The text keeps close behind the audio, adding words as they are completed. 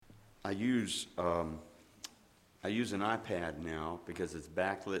I use an iPad now because it's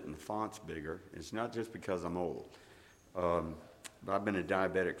backlit and the font's bigger. It's not just because I'm old. But I've been a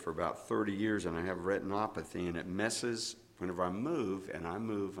diabetic for about 30 years, and I have retinopathy, and it messes whenever I move, and I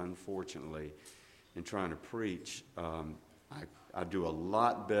move, unfortunately, in trying to preach. I do a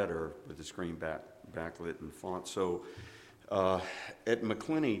lot better with the screen backlit and font. So at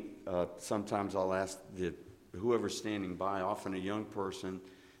McClinney, sometimes I'll ask whoever's standing by, often a young person,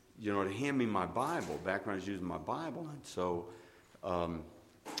 to hand me my Bible, back when I was using my Bible. And so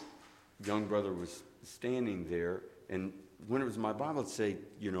young brother was standing there, and when it was my Bible, it'd say,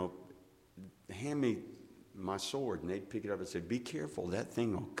 hand me my sword. And they'd pick it up and say, be careful, that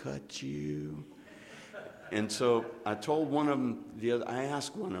thing will cut you. And so I told one of them, I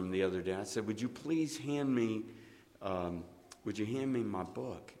asked one of them the other day, I said, would you please hand me my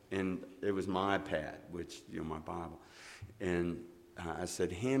book? And it was my iPad, which, my Bible. And I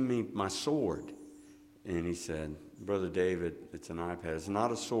said, hand me my sword. And he said, Brother David, it's an iPad. It's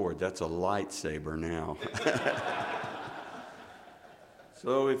not a sword. That's a lightsaber now.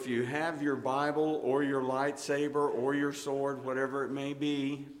 So if you have your Bible or your lightsaber or your sword, whatever it may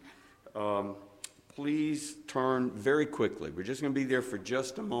be, please turn very quickly. We're just going to be there for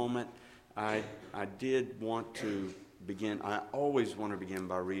just a moment. I did want to begin. I always want to begin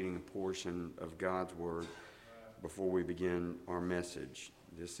by reading a portion of God's Word before we begin our message.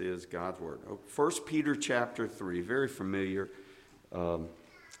 This is God's Word. 1 Peter chapter 3, very familiar. 1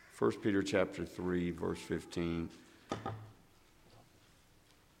 Peter chapter 3, verse 15.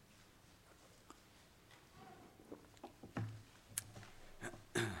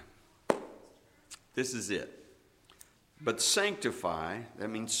 This is it. But sanctify, that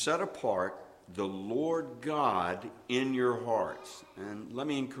means set apart, the Lord God in your hearts. And let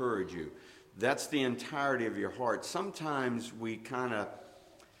me encourage you, that's the entirety of your heart. Sometimes we kind of,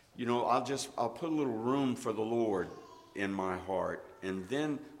 I'll put a little room for the Lord in my heart, and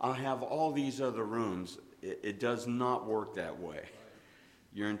then I'll have all these other rooms. It does not work that way.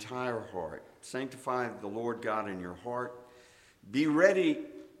 Your entire heart. Sanctify the Lord God in your heart. Be ready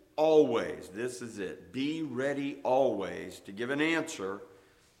always, this is it, be ready always to give an answer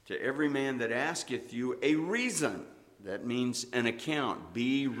to every man that asketh you a reason. That means an account.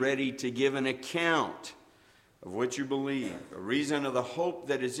 Be ready to give an account of what you believe, a reason of the hope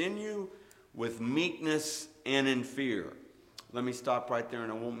that is in you with meekness and in fear. Let me stop right there,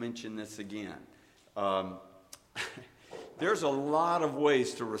 and I won't mention this again. There's a lot of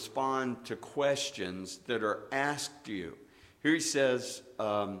ways to respond to questions that are asked you. Here he says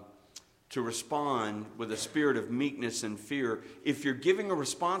to respond with a spirit of meekness and fear. If you're giving a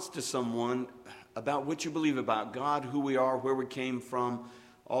response to someone about what you believe about God, who we are, where we came from,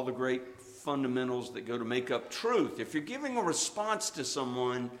 all the great fundamentals that go to make up truth. If you're giving a response to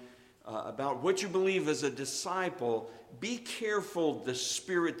someone about what you believe as a disciple, be careful the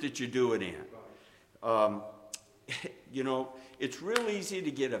spirit that you do it in. It's real easy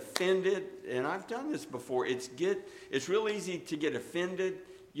to get offended, and I've done this before. It's real easy to get offended,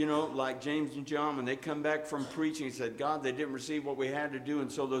 like James and John, when they come back from preaching and said, God, they didn't receive what we had to do.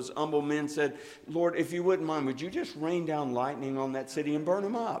 And so those humble men said, Lord, if you wouldn't mind, would you just rain down lightning on that city and burn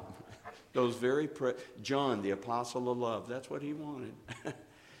them up? Those John, the apostle of love, that's what he wanted.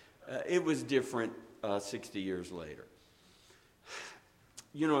 It was different 60 years later.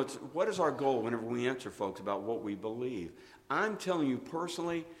 What is our goal whenever we answer folks about what we believe? I'm telling you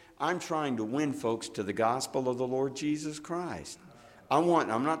personally, I'm trying to win folks to the gospel of the Lord Jesus Christ. I'm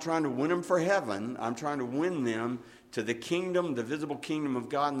not trying to win them for heaven. I'm trying to win them to the kingdom, the visible kingdom of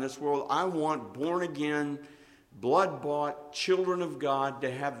God in this world. I want born again, blood-bought children of God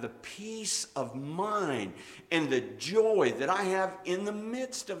to have the peace of mind and the joy that I have in the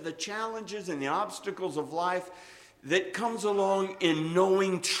midst of the challenges and the obstacles of life that comes along in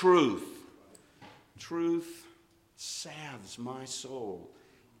knowing truth. Truth salves my soul,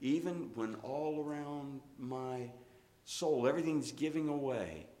 even when all around my soul everything's giving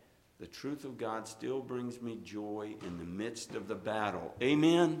away. The truth of God still brings me joy in the midst of the battle.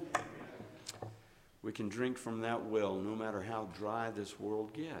 Amen? We can drink from that well no matter how dry this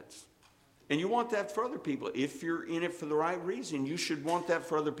world gets. And you want that for other people. If you're in it for the right reason, you should want that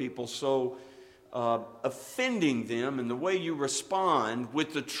for other people. So offending them and the way you respond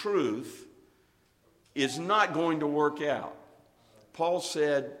with the truth is not going to work out. Paul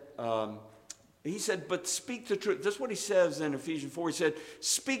said, but speak the truth. That's what he says in Ephesians 4. He said,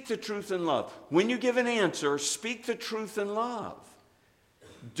 speak the truth in love. When you give an answer, speak the truth in love.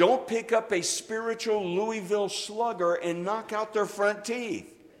 Don't pick up a spiritual Louisville slugger and knock out their front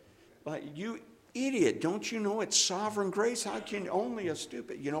teeth. Idiot, don't you know it's sovereign grace? How can only a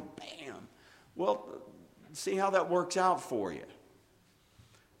stupid, bam. Well, see how that works out for you.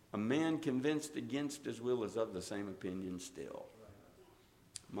 A man convinced against his will is of the same opinion still.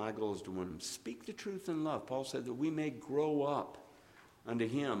 My goal is to win him. Speak the truth in love. Paul said that we may grow up unto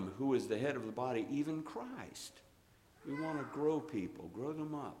him who is the head of the body, even Christ. We want to grow people, grow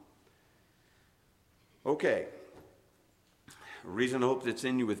them up. Okay. Reason to hope that's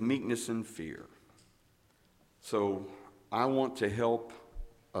in you with meekness and fear. So I want to help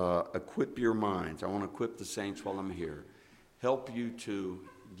equip your minds. I want to equip the saints while I'm here. Help you to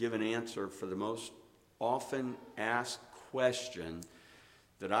give an answer for the most often asked question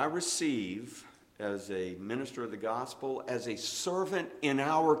that I receive as a minister of the gospel, as a servant in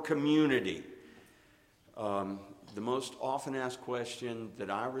our community. The most often asked question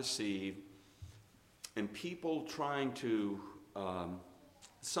that I receive, and people trying to,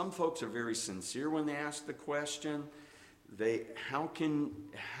 some folks are very sincere when they ask the question. How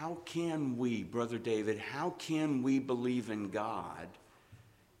can we, Brother David, how can we believe in God?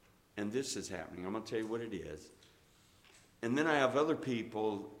 And this is happening. I'm going to tell you what it is. And then I have other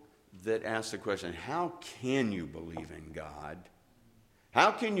people that ask the question, how can you believe in God?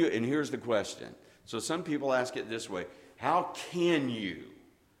 How can you, and here's the question. So some people ask it this way, how can you?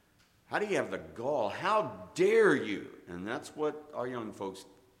 How do you have the gall? How dare you? And that's what our young folks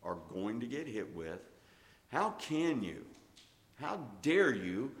are going to get hit with. How can you? How dare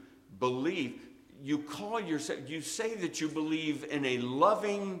you believe? You call yourself, you say that you believe in a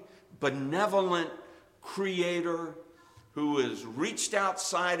loving, benevolent creator who has reached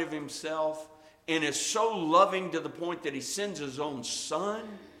outside of himself and is so loving to the point that he sends his own son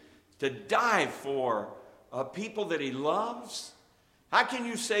to die for people that he loves. How can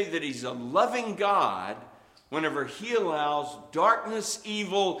you say that he's a loving God whenever he allows darkness,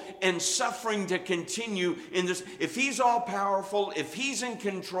 evil, and suffering to continue in this? If he's all powerful, if he's in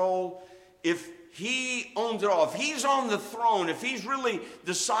control, if he owns it all, if he's on the throne, if he's really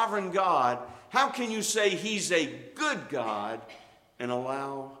the sovereign God, how can you say he's a good God and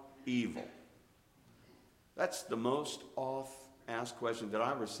allow evil? That's the most oft-asked question that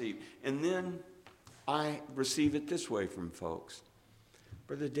I receive. And then I receive it this way from folks.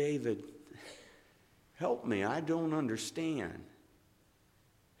 Brother David, help me. I don't understand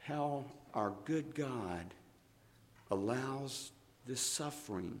how our good God allows this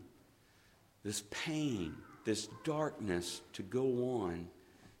suffering, this pain, this darkness to go on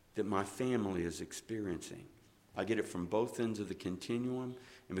that my family is experiencing. I get it from both ends of the continuum,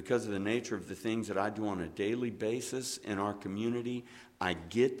 and because of the nature of the things that I do on a daily basis in our community, I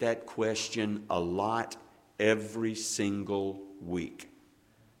get that question a lot every single week.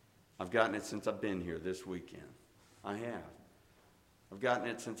 I've gotten it since I've been here this weekend. I have. I've gotten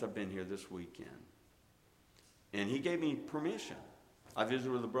it since I've been here this weekend. And he gave me permission. I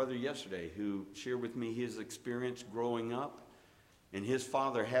visited with a brother yesterday who shared with me his experience growing up and his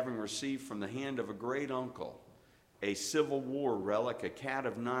father having received from the hand of a great uncle a Civil War relic, a cat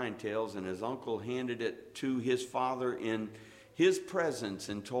of nine tails, and his uncle handed it to his father in his presence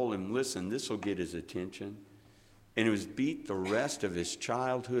and told him, listen, this will get his attention. And he was beat the rest of his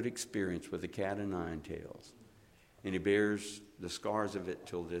childhood experience with a cat of nine tails. And he bears the scars of it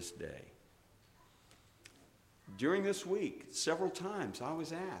till this day. During this week, several times I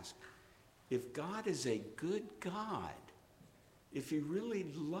was asked, if God is a good God, if he really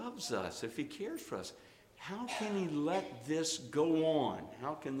loves us, if he cares for us, how can he let this go on?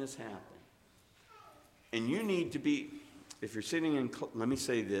 How can this happen? And you need to be, if you're sitting in, let me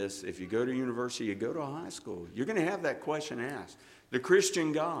say this, if you go to university, you go to high school, you're going to have that question asked. The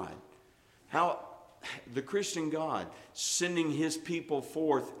Christian God, the Christian God sending his people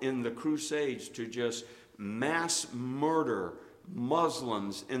forth in the Crusades to just mass murder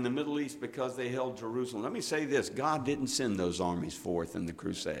Muslims in the Middle East because they held Jerusalem. Let me say this, God didn't send those armies forth in the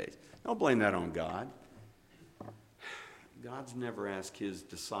Crusades. Don't blame that on God. God's never asked his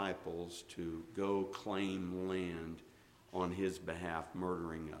disciples to go claim land on his behalf,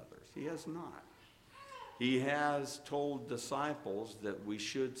 murdering others. He has not. He has told disciples that we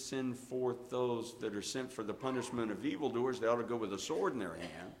should send forth those that are sent for the punishment of evildoers. They ought to go with a sword in their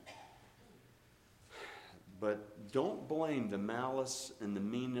hand. But don't blame the malice and the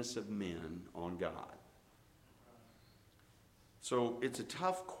meanness of men on God. So it's a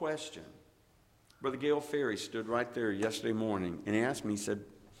tough question. Brother Gail Ferry stood right there yesterday morning and he asked me, he said,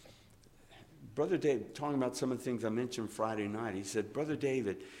 Brother David, talking about some of the things I mentioned Friday night, he said, Brother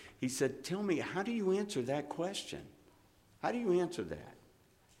David, he said, tell me, how do you answer that question? How do you answer that?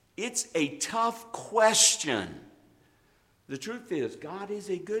 It's a tough question. The truth is, God is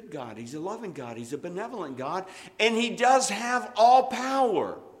a good God. He's a loving God. He's a benevolent God. And He does have all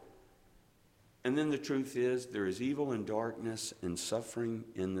power. And then the truth is, there is evil and darkness and suffering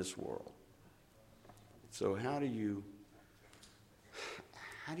in this world. So how do you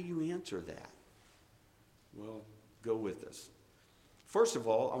answer that? Well, go with us. First of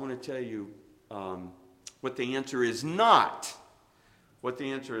all, I want to tell you what the answer is not. What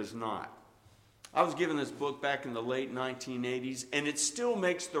the answer is not. I was given this book back in the late 1980s, and it still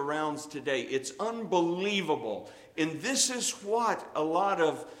makes the rounds today. It's unbelievable. And this is what a lot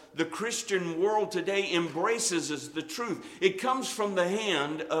of the Christian world today embraces as the truth. It comes from the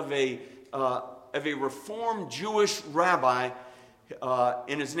hand of a Reformed Jewish rabbi,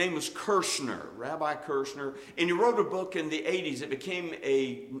 and his name was Kirshner, Rabbi Kirshner. And he wrote a book in the 80s. It became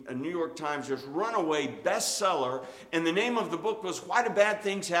a New York Times just runaway bestseller. And the name of the book was Why Do Bad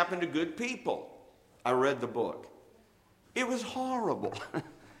Things Happen to Good People? I read the book. It was horrible.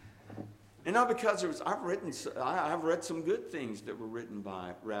 And not because I've read some good things that were written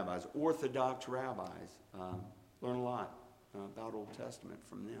by rabbis, Orthodox rabbis. Learn a lot about Old Testament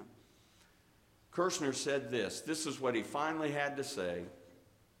from them. Kirshner said this. This is what he finally had to say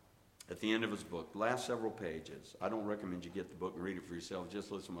at the end of his book, last several pages. I don't recommend you get the book and read it for yourself.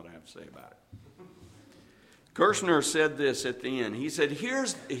 Just listen to what I have to say about it. Kirshner said this at the end. He said, here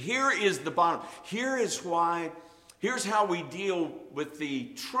is the bottom. Here's how we deal with the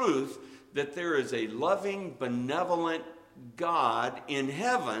truth that there is a loving, benevolent God in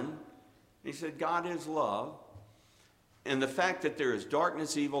heaven. He said, God is love. And the fact that there is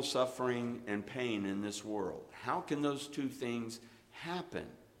darkness, evil, suffering, and pain in this world. How can those two things happen?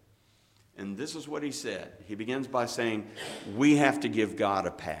 And this is what he said. He begins by saying, we have to give God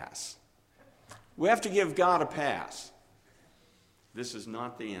a pass. We have to give God a pass. This is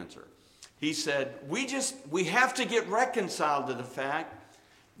not the answer. He said, we have to get reconciled to the fact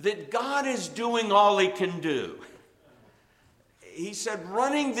that God is doing all He can do. He said,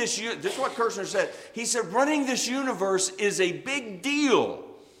 this is what Kirshner said. He said, running this universe is a big deal,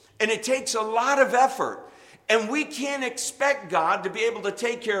 and it takes a lot of effort. And we can't expect God to be able to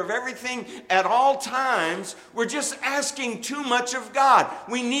take care of everything at all times. We're just asking too much of God.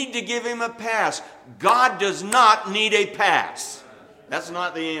 We need to give Him a pass. God does not need a pass. That's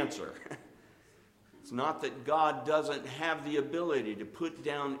not the answer. It's not that God doesn't have the ability to put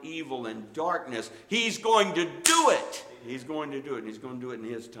down evil and darkness. He's going to do it. He's going to do it, and He's going to do it in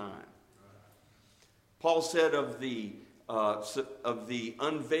His time. Paul said of the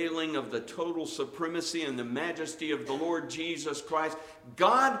unveiling of the total supremacy and the majesty of the Lord Jesus Christ,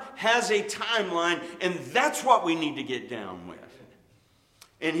 God has a timeline, and that's what we need to get down with.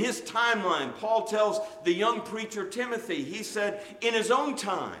 In His timeline, Paul tells the young preacher Timothy, he said, in His own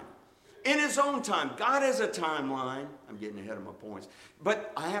time, God has a timeline. I'm getting ahead of my points,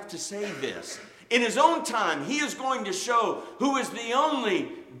 but I have to say this. In His own time, He is going to show who is the only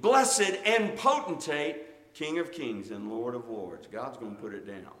blessed and potentate King of Kings and Lord of Lords. God's going to put it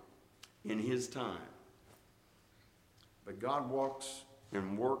down in His time. But God walks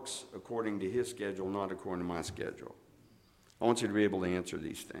and works according to His schedule, not according to my schedule. I want you to be able to answer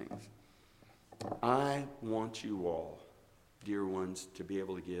these things. I want you all, dear ones, to be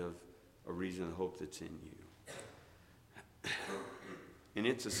able to give a reason of hope that's in you. And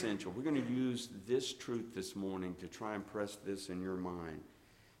it's essential. We're going to use this truth this morning to try and press this in your mind.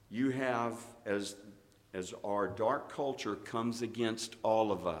 You have, as our dark culture comes against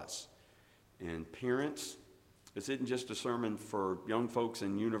all of us, and parents, this isn't just a sermon for young folks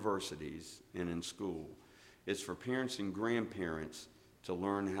in universities and in school. It's for parents and grandparents to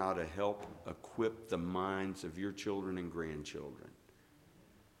learn how to help equip the minds of your children and grandchildren.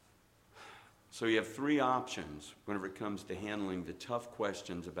 So you have three options whenever it comes to handling the tough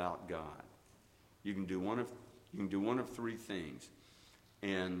questions about God. You can do one of three things.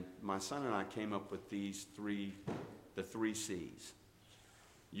 And my son and I came up with the three C's.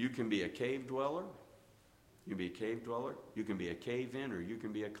 You can be a cave dweller, you can be a cave-in, or you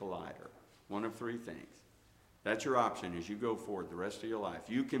can be a collider. One of three things. That's your option as you go forward the rest of your life.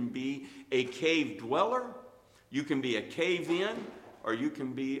 You can be a cave dweller, you can be a cave-in, or you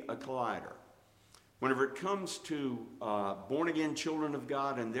can be a collider. Whenever it comes to born-again children of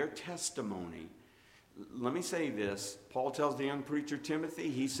God and their testimony, let me say this. Paul tells the young preacher Timothy,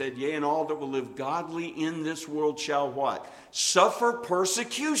 he said, yea, and all that will live godly in this world shall what? Suffer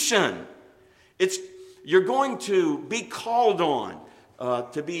persecution. You're going to be called on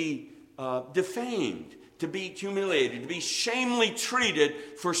to be defamed, to be humiliated, to be shamefully treated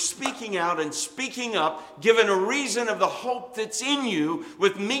for speaking out and speaking up, given a reason of the hope that's in you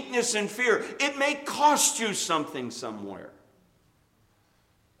with meekness and fear. It may cost you something somewhere.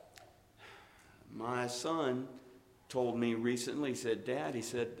 My son told me recently, he said, Dad, he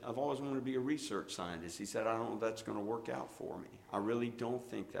said, I've always wanted to be a research scientist. He said, I don't know if that's going to work out for me. I really don't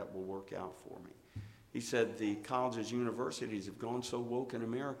think that will work out for me. He said, the colleges, universities have gone so woke in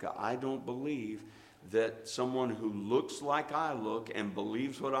America. I don't believe that someone who looks like I look and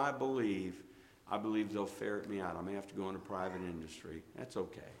believes what I believe they'll ferret me out. I may have to go into private industry. That's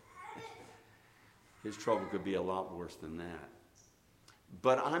okay. His trouble could be a lot worse than that.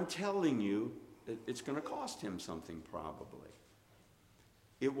 But I'm telling you, it's going to cost him something probably.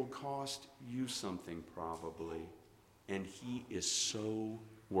 It will cost you something probably. And he is so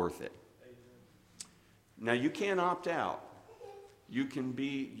worth it. Now, you can't opt out. You can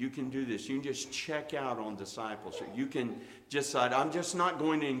do this. You can just check out on discipleship. You can decide, I'm just not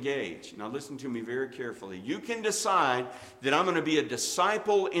going to engage. Now listen to me very carefully. You can decide that I'm going to be a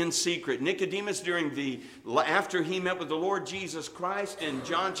disciple in secret. Nicodemus, after he met with the Lord Jesus Christ in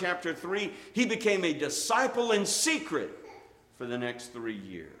John chapter 3, he became a disciple in secret for the next 3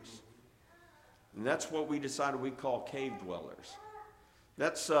 years. And that's what we decided we call cave dwellers.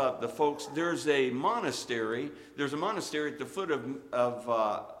 That's the folks. There's a monastery. There's a monastery at the foot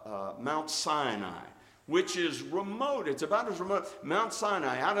of Mount Sinai, which is remote. It's about as remote. Mount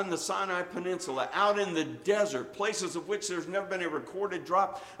Sinai, out in the Sinai Peninsula, out in the desert, places of which there's never been a recorded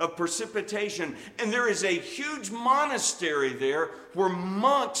drop of precipitation. And there is a huge monastery there where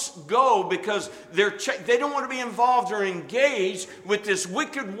monks go because they don't want to be involved or engaged with this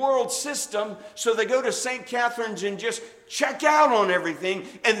wicked world system. So they go to St. Catherine's and just check out on everything,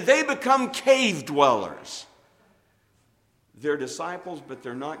 and they become cave dwellers. They're disciples, but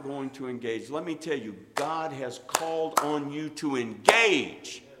they're not going to engage. Let me tell you, God has called on you to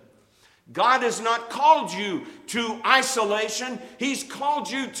engage. God has not called you to isolation. He's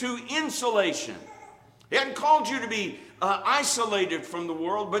called you to insulation. He hasn't called you to be isolated from the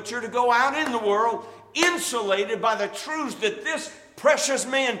world, but you're to go out in the world insulated by the truths that this precious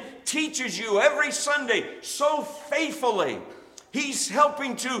man teaches you every Sunday so faithfully. He's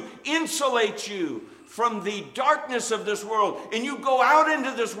helping to insulate you from the darkness of this world. And you go out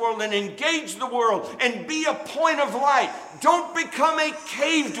into this world and engage the world and be a point of light. Don't become a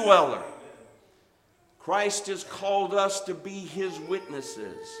cave dweller. Christ has called us to be his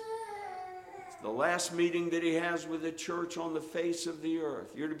witnesses. It's the last meeting that he has with the church on the face of the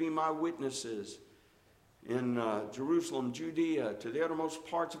earth. You're to be my witnesses in Jerusalem, Judea, to the uttermost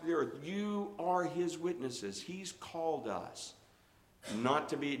parts of the earth. You are his witnesses. He's called us not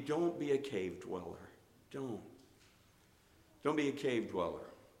to be, don't be a cave dweller. Don't be a cave dweller.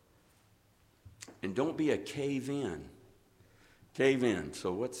 And don't be a cave in. Cave in.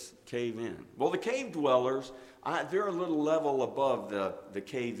 So what's cave in? Well, the cave dwellers, they're a little level above the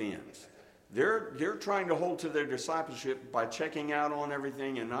cave ins. They're trying to hold to their discipleship by checking out on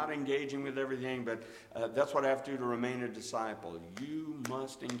everything and not engaging with everything, but that's what I have to do to remain a disciple. You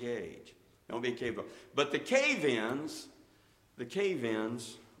must engage. Don't be a cave dweller. But the cave-ins,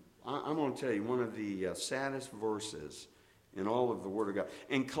 I'm going to tell you one of the saddest verses in all of the Word of God.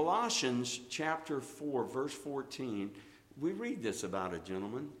 In Colossians chapter 4, verse 14, we read this about a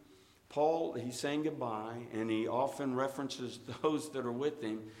gentleman. Paul, he's saying goodbye, and he often references those that are with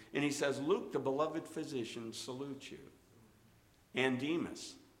him. And he says, Luke, the beloved physician, salutes you. And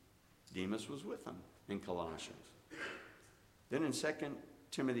Demas. Demas was with him in Colossians. Then in 2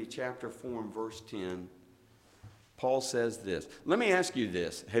 Timothy chapter 4 and verse 10, Paul says this. Let me ask you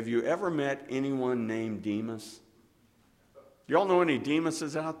this. Have you ever met anyone named Demas? Do y'all know any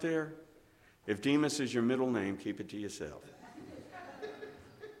Demases out there? If Demas is your middle name, keep it to yourself.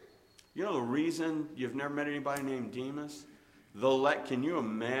 You know the reason you've never met anybody named Demas? Can you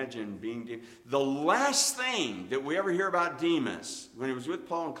imagine being Demas? The last thing that we ever hear about Demas, when he was with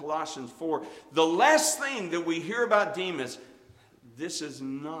Paul in Colossians 4, the last thing that we hear about Demas, this is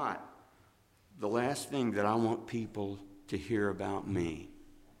not the last thing that I want people to hear about me.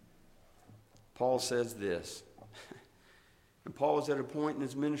 Paul says this. And Paul was at a point in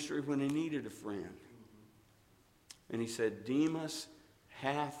his ministry when he needed a friend. And he said, Demas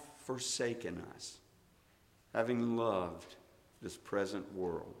hath forsaken us, having loved this present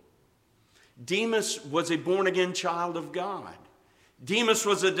world. Demas was a born-again child of God. Demas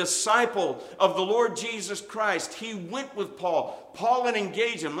was a disciple of the Lord Jesus Christ. He went with Paul. Paul had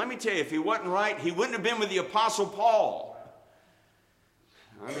engaged him. Let me tell you, if he wasn't right, he wouldn't have been with the Apostle Paul.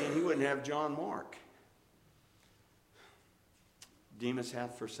 I mean, he wouldn't have John Mark. Demas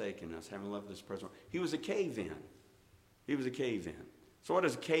hath forsaken us, having loved this present world. He was a cave-in. He was a cave-in. So what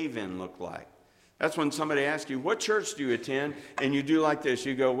does a cave-in look like? That's when somebody asks you, what church do you attend? And you do like this.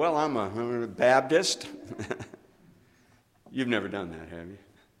 You go, well, I'm a Baptist. You've never done that, have you?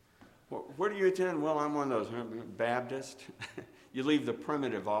 Where do you attend? Well, I'm one of those Baptist. You leave the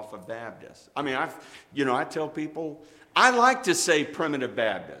primitive off of Baptist. I mean, I tell people, I like to say primitive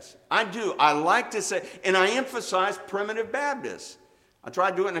Baptist. I do. I like to say, and I emphasize primitive Baptist. I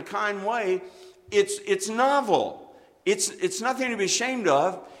try to do it in a kind way. It's novel. It's nothing to be ashamed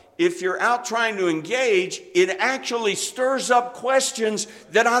of. If you're out trying to engage, it actually stirs up questions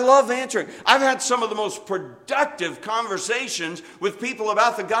that I love answering. I've had some of the most productive conversations with people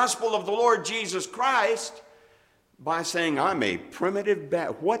about the gospel of the Lord Jesus Christ by saying, I'm a primitive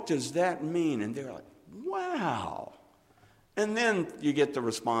Baptist. What does that mean? And they're like, wow. And then you get the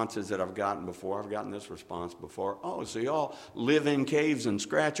responses that I've gotten before. I've gotten this response before. Oh, so y'all live in caves and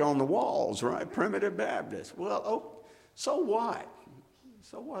scratch on the walls, right? Primitive Baptist. Well, so what?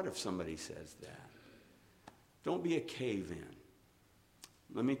 So what if somebody says that? Don't be a cave-in.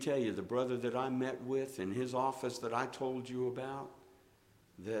 Let me tell you, the brother that I met with in his office that I told you about,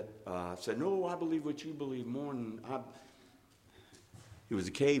 that said, no, I believe what you believe more than he was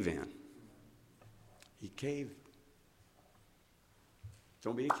a cave-in. He caved.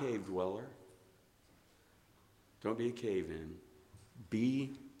 Don't be a cave dweller. Don't be a cave-in.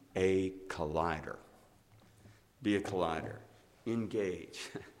 Be a collider. Be a collider. Engage.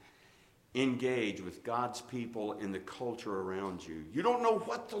 Engage with God's people in the culture around you. You don't know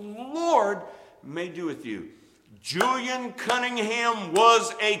what the Lord may do with you. Julian Cunningham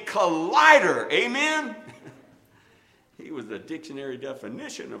was a collider. Amen? He was the dictionary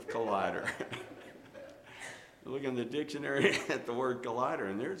definition of collider. Look in the dictionary at the word collider,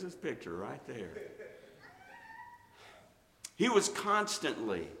 and there's his picture right there. He was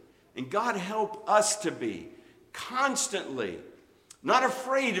constantly, and God help us to be, constantly not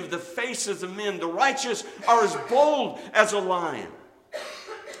afraid of the faces of men. The righteous are as bold as a lion.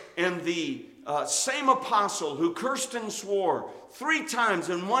 And the same apostle who cursed and swore 3 times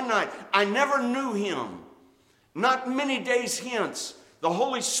in one night, I never knew him. Not many days hence, the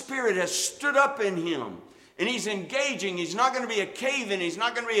Holy Spirit has stood up in him. And he's engaging. He's not going to be a cave-in. He's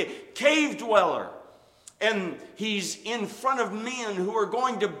not going to be a cave dweller. And he's in front of men who are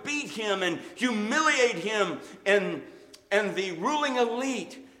going to beat him and humiliate him. And the ruling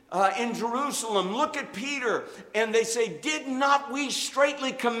elite in Jerusalem look at Peter and they say, did not we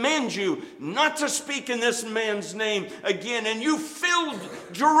straitly commend you not to speak in this man's name again? And you filled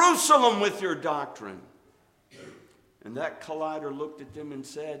Jerusalem with your doctrine. And that collider looked at them and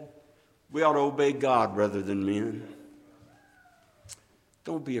said, we ought to obey God rather than men.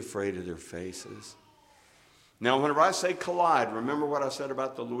 Don't be afraid of their faces. Now, whenever I say collide, remember what I said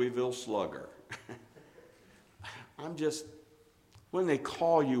about the Louisville Slugger. When they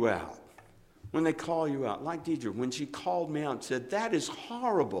call you out, like Deidre, when she called me out and said, that is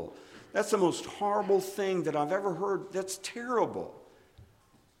horrible. That's the most horrible thing that I've ever heard. That's terrible.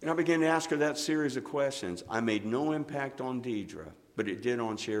 And I began to ask her that series of questions. I made no impact on Deidre, but it did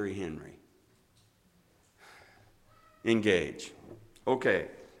on Sherry Henry. Engage. Okay.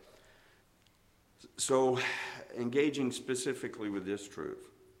 So, engaging specifically with this truth.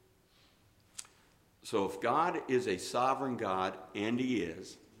 So if God is a sovereign God, and he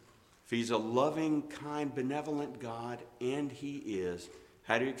is, if he's a loving, kind, benevolent God, and he is,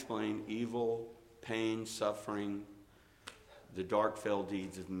 how do you explain evil, pain, suffering, the dark fell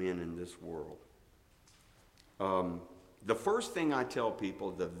deeds of men in this world? The first thing I tell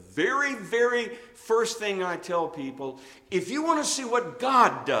people, the very, very first thing I tell people, if you want to see what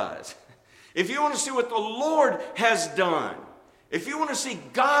God does, if you want to see what the Lord has done, if you want to see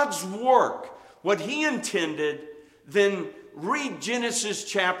God's work, what he intended, then read Genesis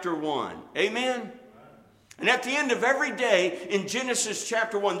chapter 1. Amen? And at the end of every day in Genesis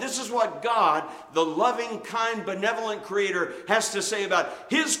chapter 1, this is what God, the loving, kind, benevolent creator, has to say about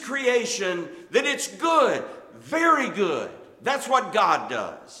his creation, that it's good, very good. That's what God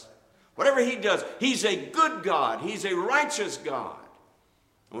does. Whatever he does, he's a good God. He's a righteous God.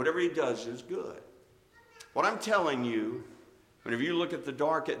 And whatever he does is good. What I'm telling you, whenever you look at the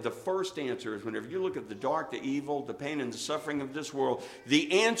dark, the first answer is whenever you look at the dark, the evil, the pain, and the suffering of this world,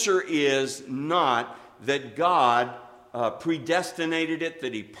 the answer is not that God predestinated it,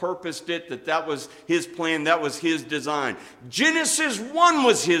 that he purposed it, that was his plan, that was his design. Genesis 1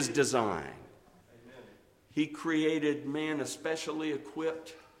 was his design. Amen. He created man especially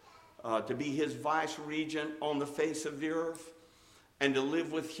equipped to be his vice regent on the face of the earth, and to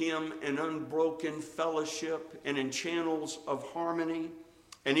live with him in unbroken fellowship and in channels of harmony.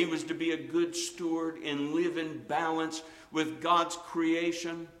 And he was to be a good steward and live in balance with God's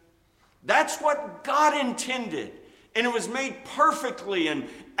creation. That's what God intended. And it was made perfectly and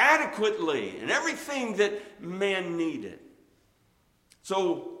adequately and everything that man needed.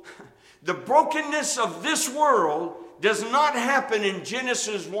 So The brokenness of this world does not happen in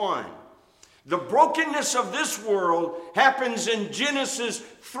Genesis 1. The brokenness of this world happens in Genesis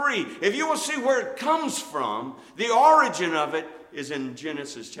 3. If you will see where it comes from, the origin of it is in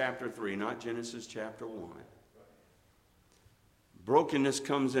Genesis chapter 3, not Genesis chapter 1. Brokenness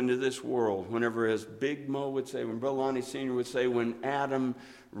comes into this world whenever, as Big Mo would say, when Brother Lonnie Sr. would say, when Adam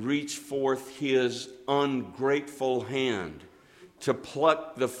reached forth his ungrateful hand to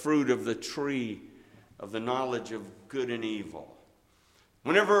pluck the fruit of the tree of the knowledge of good and evil.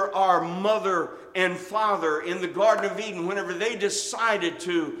 Whenever our mother and father in the Garden of Eden, whenever they decided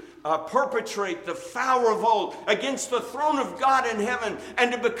to perpetrate the foul revolt against the throne of God in heaven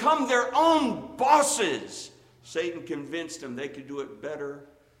and to become their own bosses, Satan convinced them they could do it better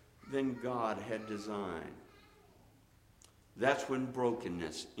than God had designed. That's when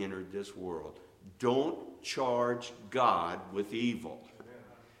brokenness entered this world. Don't charge God with evil.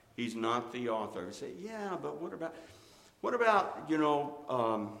 He's not the author. You say, yeah, but what about,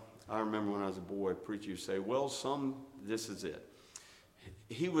 I remember when I was a boy, a preacher used to say, well, this is it.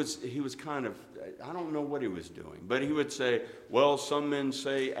 He was kind of, I don't know what he was doing, but he would say, well, some men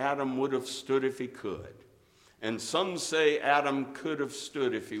say Adam would have stood if he could. And some say Adam could have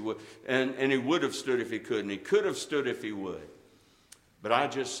stood if he would, and he would have stood if he could, and he could have stood if he would. But I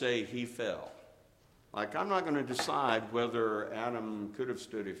just say he fell. Like, I'm not going to decide whether Adam could have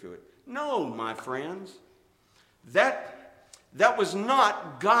stood if he would. No, my friends. That was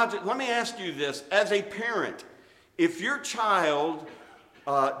not God's. Let me ask you this. As a parent, if your child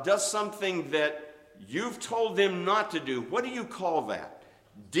does something that you've told them not to do, what do you call that?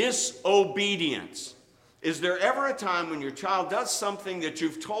 Disobedience. Is there ever a time when your child does something that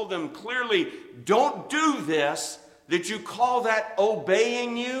you've told them clearly, don't do this, that you call that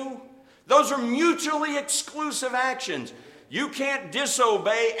obeying you? Those are mutually exclusive actions. You can't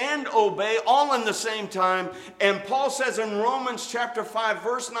disobey and obey all in the same time. And Paul says in Romans chapter 5,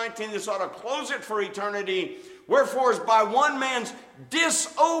 verse 19, this ought to close it for eternity. Wherefore, as by one man's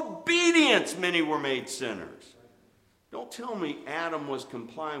disobedience many were made sinners. Don't tell me Adam was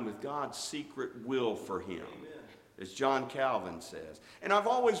complying with God's secret will for him, as John Calvin says. And I've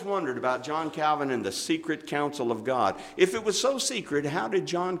always wondered about John Calvin and the secret counsel of God. If it was so secret, how did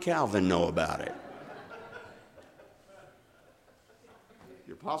John Calvin know about it?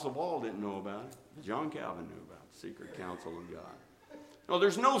 The Apostle Paul didn't know about it. John Calvin knew about the secret counsel of God. No,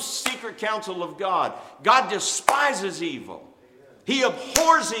 there's no secret counsel of God. God despises evil. He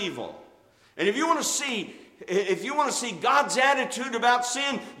abhors evil. And if you want to see God's attitude about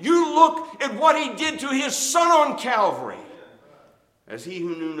sin, you look at what he did to his son on Calvary. As he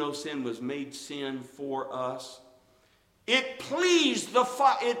who knew no sin was made sin for us. It pleased the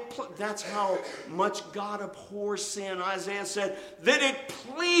Father. That's how much God abhors sin. Isaiah said that it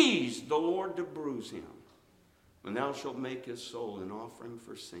pleased the Lord to bruise him. When thou shalt make his soul an offering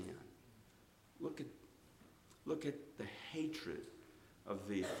for sin. Look at the hatred of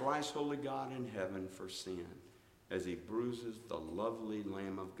the thrice holy God in heaven for sin as he bruises the lovely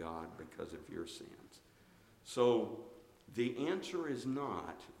Lamb of God because of your sins. So the answer is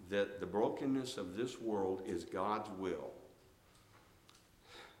not that the brokenness of this world is God's will.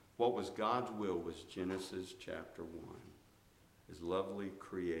 What was God's will was Genesis chapter 1, his lovely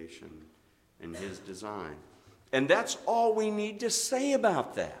creation and his design. And that's all we need to say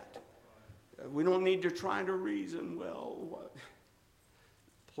about that. We don't need to try to reason,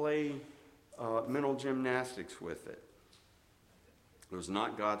 play mental gymnastics with it. It was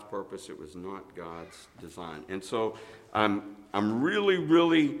not God's purpose. It was not God's design. And so I'm really,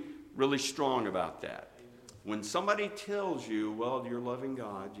 really, really strong about that. When somebody tells you, well, you're loving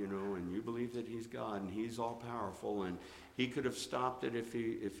God, and you believe that he's God and he's all powerful and he could have stopped it if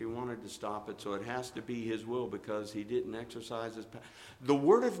he wanted to stop it, so it has to be his will because he didn't exercise his power. The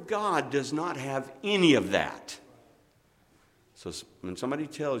Word of God does not have any of that. So when somebody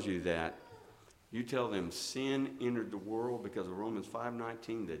tells you that, you tell them sin entered the world because of Romans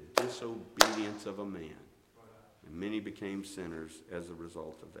 5:19, the disobedience of a man. And many became sinners as a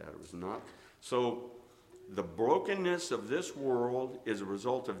result of that. It was not. So the brokenness of this world is a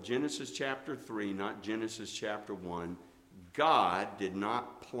result of Genesis chapter 3, not Genesis chapter 1. God did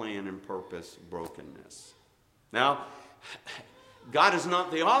not plan and purpose brokenness. Now, God is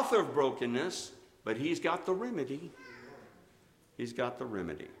not the author of brokenness, but he's got the remedy. He's got the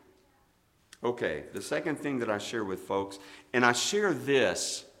remedy. Okay, the second thing that I share with folks, and I share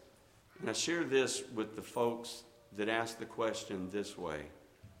this with the folks that ask the question this way.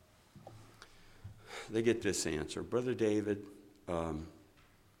 They get this answer. Brother David,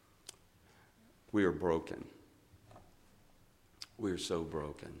 we are broken. We are so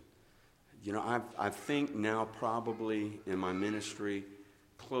broken. I think now probably in my ministry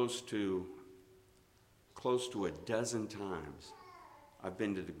close to a dozen times I've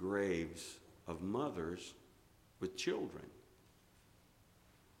been to the graves of mothers with children.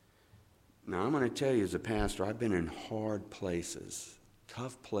 Now, I'm going to tell you as a pastor, I've been in hard places,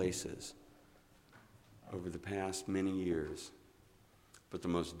 tough places over the past many years. But the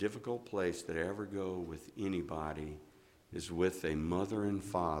most difficult place that I ever go with anybody is with a mother and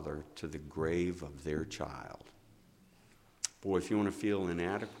father to the grave of their child. Boy, if you want to feel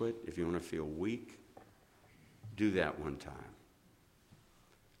inadequate, if you want to feel weak, do that one time.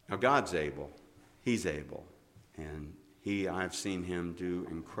 Now, God's able. He's able. And I've seen him do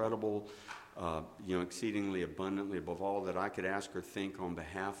incredible, exceedingly abundantly above all that I could ask or think on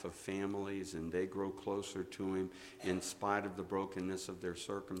behalf of families, and they grow closer to him in spite of the brokenness of their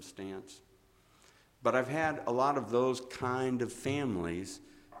circumstance. But I've had a lot of those kind of families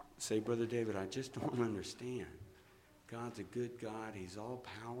say, Brother David, I just don't understand. God's a good God. He's all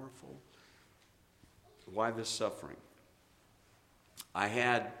powerful. Why this suffering? I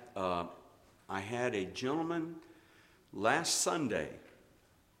had a gentleman last Sunday.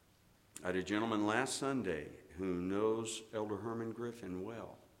 I had a gentleman last Sunday who knows Elder Herman Griffin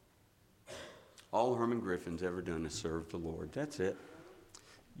well. All Herman Griffin's ever done is serve the Lord. That's it.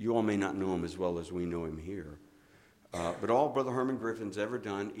 You all may not know him as well as we know him here. But all Brother Herman Griffin's ever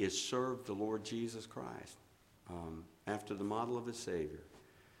done is serve the Lord Jesus Christ after the model of his Savior.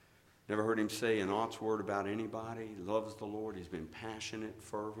 Never heard him say an ought's word about anybody. He loves the Lord. He's been passionate,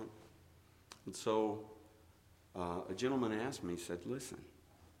 fervent. And so a gentleman asked me, he said, listen,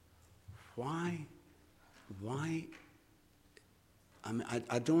 why,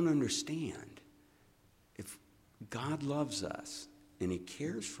 I don't understand. If God loves us and he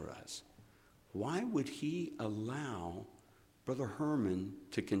cares for us, why would he allow Brother Herman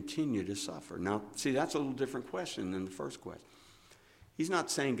to continue to suffer? Now, see, that's a little different question than the first question. He's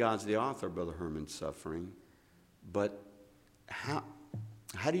not saying God's the author of Brother Herman's suffering, but how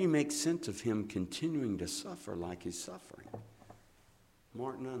do you make sense of him continuing to suffer like he's suffering?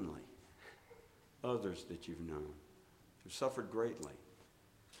 Martin Unley, others that you've known, have suffered greatly.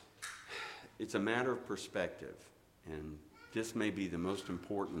 It's a matter of perspective, and this may be the most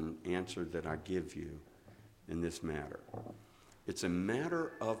important answer that I give you in this matter. It's a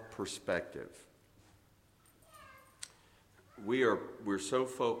matter of perspective. We're so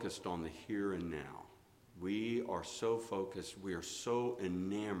focused on the here and now. We are so focused. We are so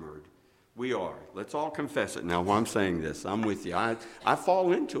enamored. We are. Let's all confess it now while I'm saying this. I'm with you. I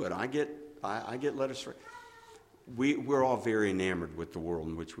fall into it. I get led astray. We're all very enamored with the world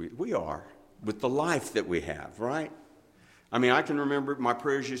in which we are, with the life that we have, right? I mean, I can remember my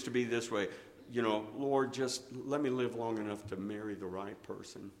prayers used to be this way. Lord, just let me live long enough to marry the right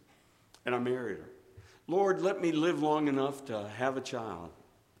person. And I married her. Lord, let me live long enough to have a child.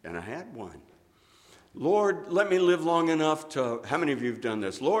 And I had one. Lord, let me live long enough to, how many of you have done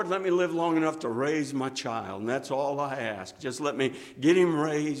this? Lord, let me live long enough to raise my child. And that's all I ask. Just let me get him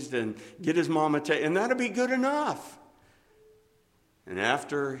raised and get his mama and that'll be good enough. And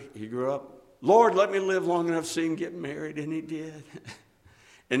after he grew up, Lord, let me live long enough to see him get married. And he did.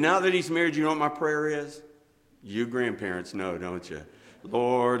 And now that he's married, you know what my prayer is? You grandparents know, don't you?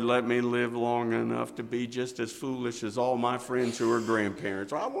 Lord, let me live long enough to be just as foolish as all my friends who are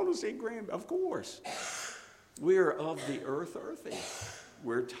grandparents. I want to see of course. We are of the earthy.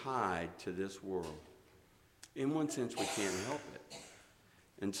 We're tied to this world. In one sense, we can't help it.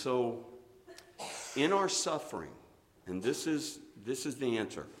 And so, in our suffering, and this is the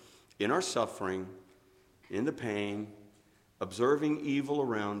answer. In our suffering, in the pain, observing evil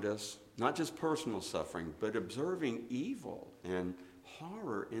around us, not just personal suffering, but observing evil and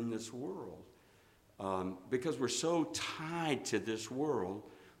horror in this world, because we're so tied to this world,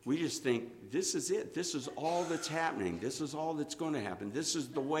 we just think this is it. This is all that's happening. This is all that's going to happen. This is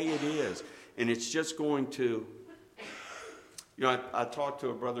the way it is. And it's just going to, I talked to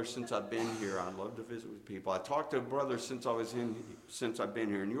a brother since I've been here. I love to visit with people. I talked to a brother since I've been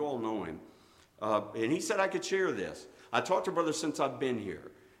here, and you all know him. And he said I could share this. I talked to a brother since I've been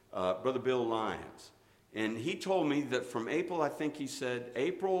here, Brother Bill Lyons. And he told me that from April, I think he said,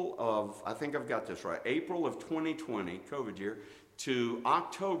 I think I've got this right, April of 2020, COVID year, to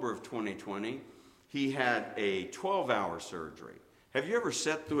October of 2020, he had a 12-hour surgery. Have you ever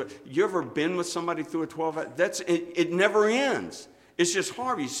sat through it? You ever been with somebody through a 12-hour? It never ends. It's just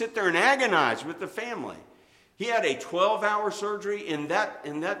hard. You sit there and agonize with the family. He had a 12-hour surgery in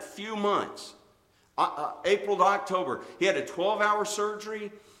that few months, April to October. He had a 12-hour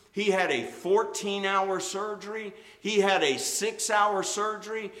surgery. He had a 14-hour surgery. He had a 6-hour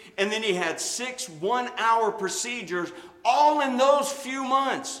surgery. And then he had 6 one-hour procedures all in those few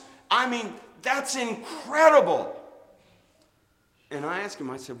months. I mean, that's incredible. And I asked him,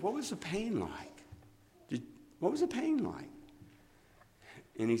 I said, what was the pain like? What was the pain like?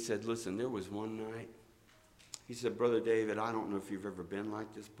 And he said, listen, there was one night. He said, Brother David, I don't know if you've ever been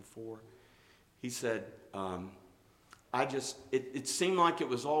like this before. He said, it seemed like it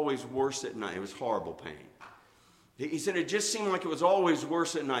was always worse at night. It was horrible pain. He said, it just seemed like it was always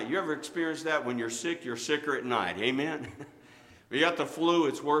worse at night. You ever experienced that? When you're sick, you're sicker at night. Amen? When you got the flu,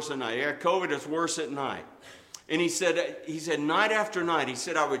 it's worse at night. You got COVID, it's worse at night. And he said, night after night, he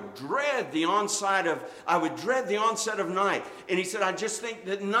said, I would dread the onset of night. And he said, I just think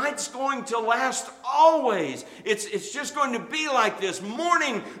that night's going to last always. It's just going to be like this.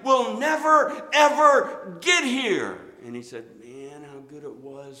 Morning will never, ever get here. And he said, man, how good it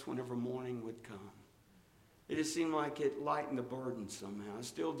was whenever morning would come. It just seemed like it lightened the burden somehow. I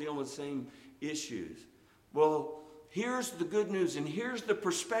still deal with the same issues. Well, here's the good news, and here's the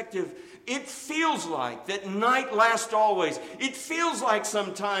perspective. It feels like that night lasts always. It feels like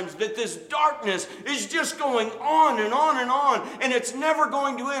sometimes that this darkness is just going on and on and on, and it's never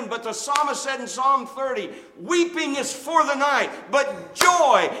going to end. But the psalmist said in Psalm 30, weeping is for the night, but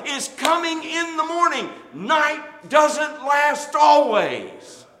joy is coming in the morning. Night doesn't last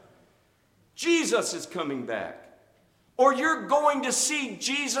always. Jesus is coming back. Or you're going to see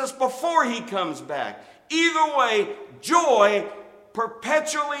Jesus before he comes back. Either way, joy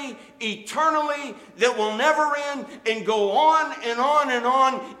perpetually, eternally, that will never end and go on and on and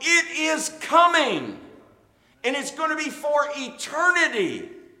on. It is coming. And it's going to be for eternity.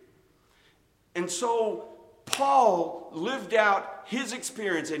 And so Paul lived out his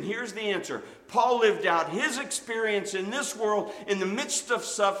experience. And here's the answer. Paul lived out his experience in this world in the midst of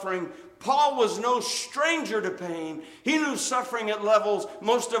suffering. Paul was no stranger to pain. He knew suffering at levels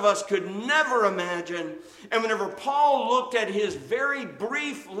most of us could never imagine. And whenever Paul looked at his very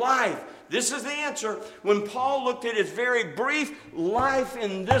brief life, this is the answer. When Paul looked at his very brief life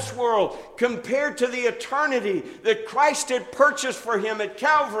in this world compared to the eternity that Christ had purchased for him at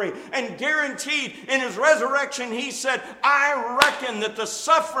Calvary and guaranteed in his resurrection, he said, I reckon that the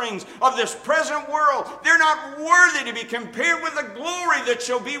sufferings of this present world, they're not worthy to be compared with the glory that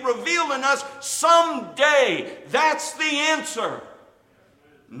shall be revealed in us someday. That's the answer.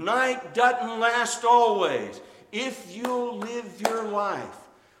 Night doesn't last always. If you'll live your life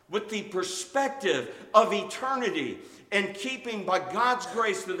with the perspective of eternity and keeping by God's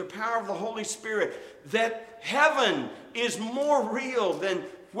grace through the power of the Holy Spirit that heaven is more real than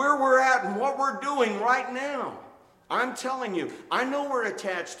where we're at and what we're doing right now. I'm telling you, I know we're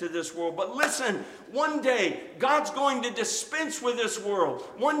attached to this world, but listen, one day God's going to dispense with this world.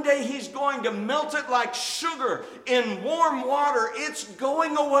 One day he's going to melt it like sugar in warm water. It's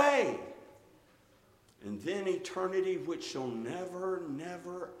going away. And then eternity, which shall never,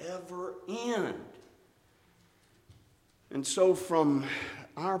 never, ever end. And so from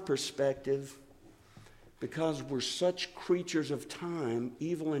our perspective, because we're such creatures of time,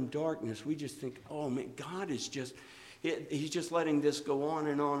 evil and darkness, we just think, oh man, God is just, he's just letting this go on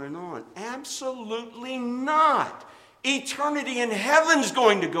and on and on. Absolutely not. Eternity in heaven's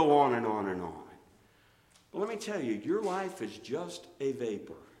going to go on and on and on. But let me tell you, your life is just a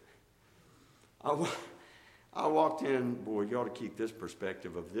vapor. I walked in, boy, you ought to keep this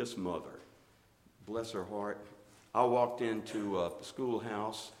perspective of this mother. Bless her heart. I walked into a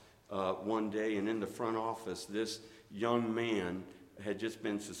schoolhouse one day, and in the front office, this young man had just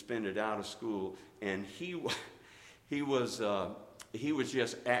been suspended out of school, and he was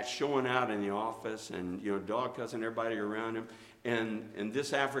just showing out in the office, and dog cussing everybody around him. And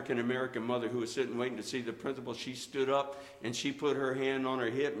this African-American mother who was sitting waiting to see the principal, she stood up and she put her hand on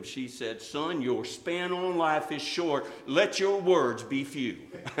her hip and she said, son, your span on life is short. Let your words be few.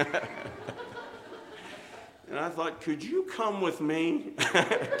 And I thought, could you come with me?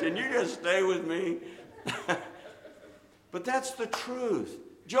 Can you just stay with me? But that's the truth.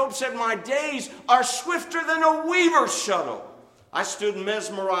 Job said, my days are swifter than a weaver's shuttle. I stood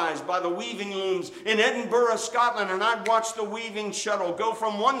mesmerized by the weaving looms in Edinburgh, Scotland, and I'd watch the weaving shuttle go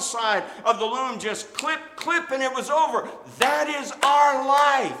from one side of the loom, just clip, clip, and it was over. That is our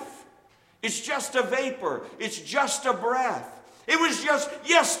life. It's just a vapor. It's just a breath. It was just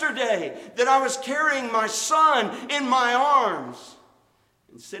yesterday that I was carrying my son in my arms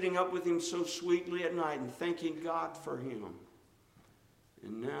and sitting up with him so sweetly at night and thanking God for him.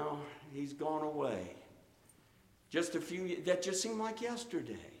 And now he's gone away. That just seemed like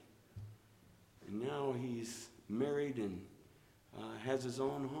yesterday. And now he's married and has his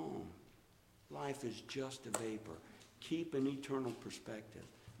own home. Life is just a vapor. Keep an eternal perspective.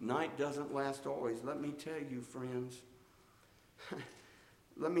 Night doesn't last always. Let me tell you, friends.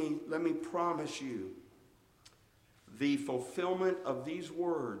 Let me promise you, the fulfillment of these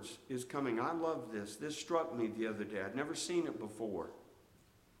words is coming. I love this. This struck me the other day. I'd never seen it before.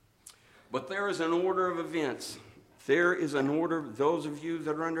 But there is an order of events. There is an order. Those of you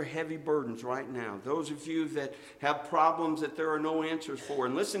that are under heavy burdens right now, those of you that have problems that there are no answers for,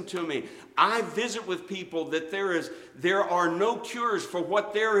 and listen to me, I visit with people that there are no cures for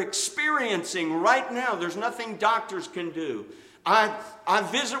what they're experiencing right now. There's nothing doctors can do. I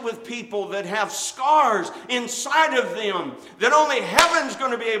visit with people that have scars inside of them that only heaven's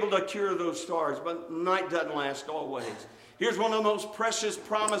going to be able to cure those scars, but night doesn't last always. Here's one of the most precious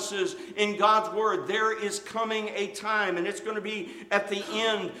promises in God's Word. There is coming a time, and it's going to be at the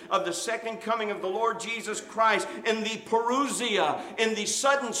end of the second coming of the Lord Jesus Christ, in the parousia, in the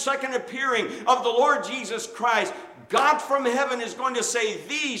sudden second appearing of the Lord Jesus Christ. God from heaven is going to say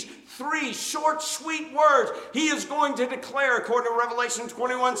these three short, sweet words. He is going to declare, according to Revelation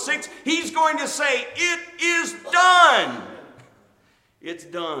 21:6, He's going to say, "It is done." It's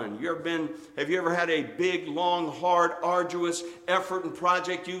done. Have you ever had a big, long, hard, arduous effort and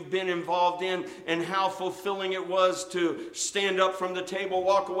project you've been involved in, and how fulfilling it was to stand up from the table,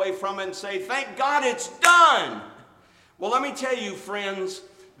 walk away from it, and say, "Thank God it's done"? Well, let me tell you, friends,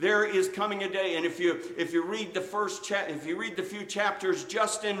 there is coming a day, and if you read the few chapters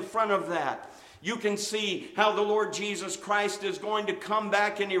just in front of that, you can see how the Lord Jesus Christ is going to come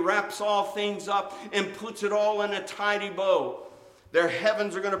back, and He wraps all things up and puts it all in a tidy bow. Their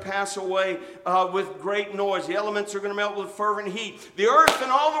heavens are going to pass away with great noise. The elements are going to melt with fervent heat. The earth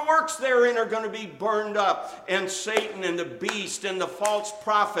and all the works therein are going to be burned up. And Satan and the beast and the false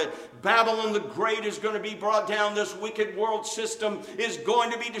prophet, Babylon the Great, is going to be brought down. This wicked world system is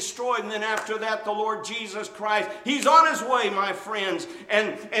going to be destroyed. And then after that, the Lord Jesus Christ, He's on His way, my friends.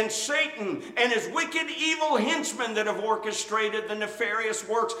 And Satan and his wicked, evil henchmen that have orchestrated the nefarious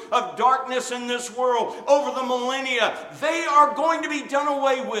works of darkness in this world over the millennia, they are going to be done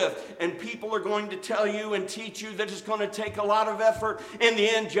away with. And people are going to tell you and teach you that it's going to take a lot of effort, and the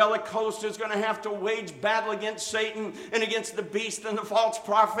angelic host is going to have to wage battle against Satan and against the beast and the false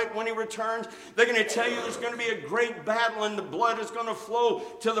prophet when he returns. They're going to tell you there's going to be a great battle, and the blood is going to flow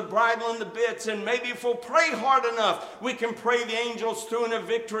to the bridle and the bits, and maybe if we'll pray hard enough, we can pray the angels through in a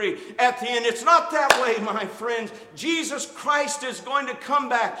victory at the end. It's not that way, my friends. Jesus Christ is going to come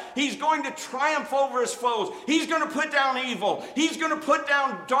back. He's going to triumph over His foes. He's going to put down evil. He's going to put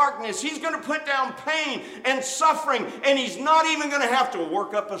down darkness. He's going to put down pain and suffering. And He's not even going to have to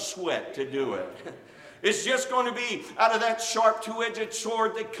work up a sweat to do it. It's just going to be out of that sharp two-edged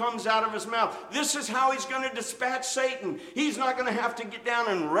sword that comes out of His mouth. This is how He's going to dispatch Satan. He's not going to have to get down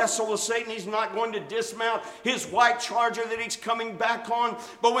and wrestle with Satan. He's not going to dismount his white charger that he's coming back on.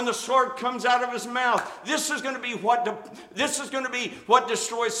 But when the sword comes out of his mouth, this is going to be what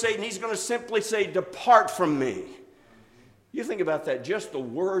destroys Satan. He's going to simply say, "Depart from me." You think about that. Just the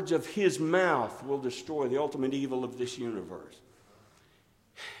words of His mouth will destroy the ultimate evil of this universe.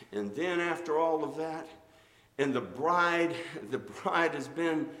 And then after all of that, and the bride has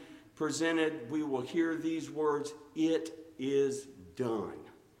been presented, we will hear these words, "It is done."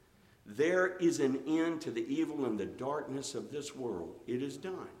 There is an end to the evil and the darkness of this world. It is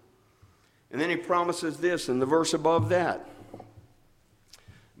done. And then He promises this in the verse above that.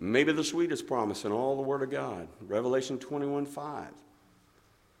 Maybe the sweetest promise in all the Word of God. Revelation 21:5.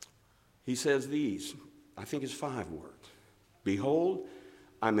 He says these, I think it's 5 words. "Behold,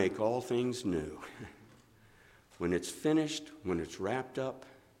 I make all things new." When it's finished, when it's wrapped up,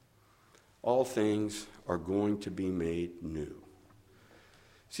 all things are going to be made new.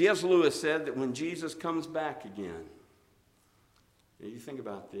 C.S. Lewis said that when Jesus comes back again, you think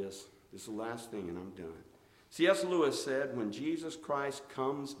about this. This is the last thing and I'm done. C.S. Lewis said, when Jesus Christ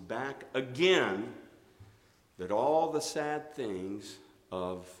comes back again, that all the sad things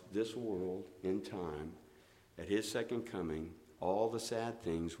of this world in time, at His second coming, all the sad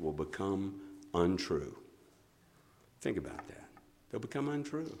things will become untrue. Think about that. They'll become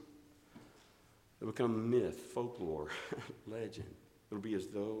untrue. They'll become myth, folklore, legend. It'll be as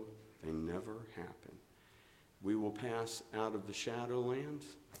though they never happened. We will pass out of the shadowlands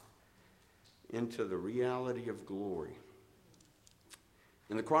into the reality of glory.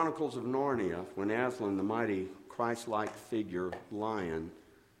 In the Chronicles of Narnia, when Aslan, the mighty Christ-like figure, lion,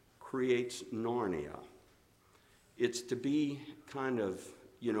 creates Narnia, it's to be kind of,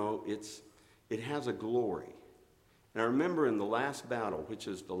 it has a glory. And I remember in the last battle, which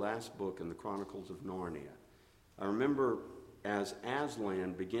is the last book in the Chronicles of Narnia, I remember as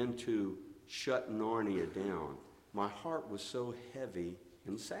Aslan began to shut Narnia down, my heart was so heavy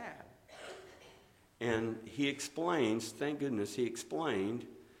and sad. And he explains, thank goodness he explained,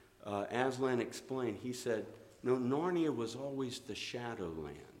 Aslan explained, he said, no, Narnia was always the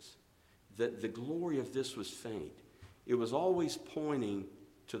Shadowlands. That the glory of this was faint. It was always pointing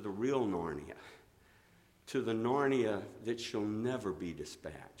to the real Narnia, to the Narnia that shall never be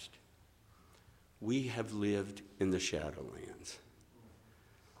dispatched. We have lived in the Shadowlands.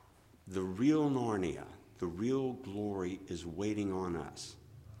 The real Narnia, the real glory is waiting on us.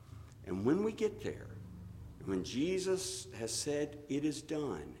 And when we get there, when Jesus has said it is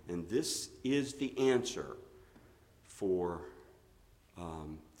done, and this is the answer for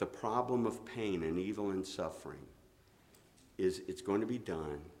the problem of pain and evil and suffering, is it's going to be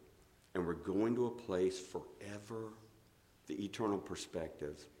done, and we're going to a place forever, the eternal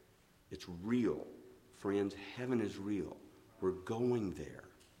perspective. It's real. Friends, heaven is real. We're going there.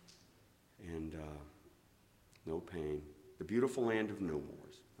 And no pain. The beautiful land of no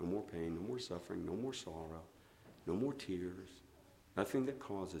mores. No more pain, no more suffering, no more sorrow, no more tears. Nothing that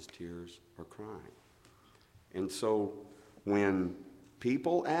causes tears or crying. And so when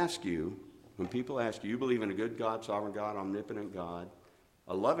people ask you, you believe in a good God, sovereign God, omnipotent God,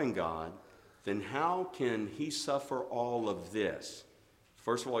 a loving God, then how can he suffer all of this?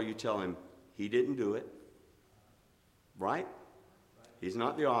 First of all, you tell him he didn't do it, right? He's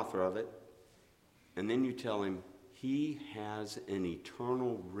not the author of it. And then you tell him he has an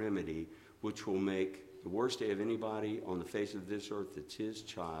eternal remedy which will make the worst day of anybody on the face of this earth that's his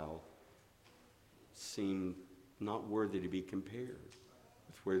child seem not worthy to be compared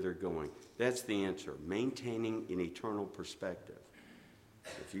with where they're going. That's the answer, maintaining an eternal perspective.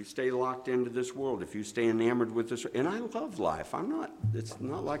 If you stay locked into this world, if you stay enamored with this, and I love life. It's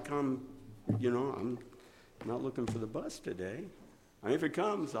not like I'm not looking for the bus today. I mean, if it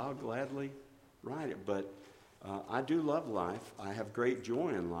comes, I'll gladly ride it. But I do love life. I have great joy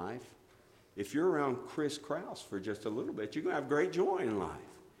in life. If you're around Chris Kraus for just a little bit, you're going to have great joy in life.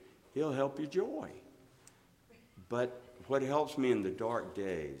 He'll help you joy. But what helps me in the dark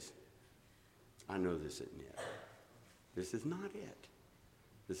days, I know this isn't it. This is not it.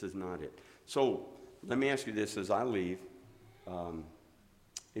 This is not it. So let me ask you this as I leave.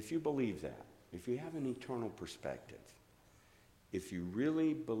 If you believe that, if you have an eternal perspective, if you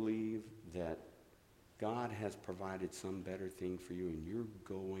really believe that God has provided some better thing for you and you're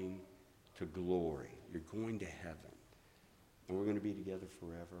going to glory, you're going to heaven, and we're going to be together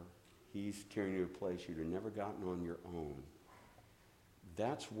forever, he's carrying you to a place you'd have never gotten on your own,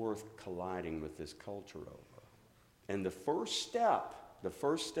 that's worth colliding with this culture over. And the first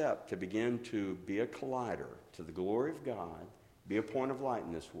step to begin to be a collider to the glory of God, be a point of light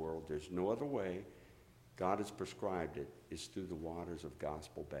in this world, there's no other way, God has prescribed it, is through the waters of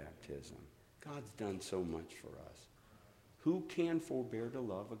gospel baptism. God's done so much for us. Who can forbear to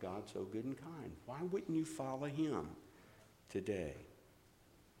love a God so good and kind? Why wouldn't you follow him today?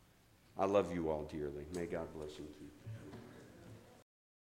 I love you all dearly. May God bless and keep you.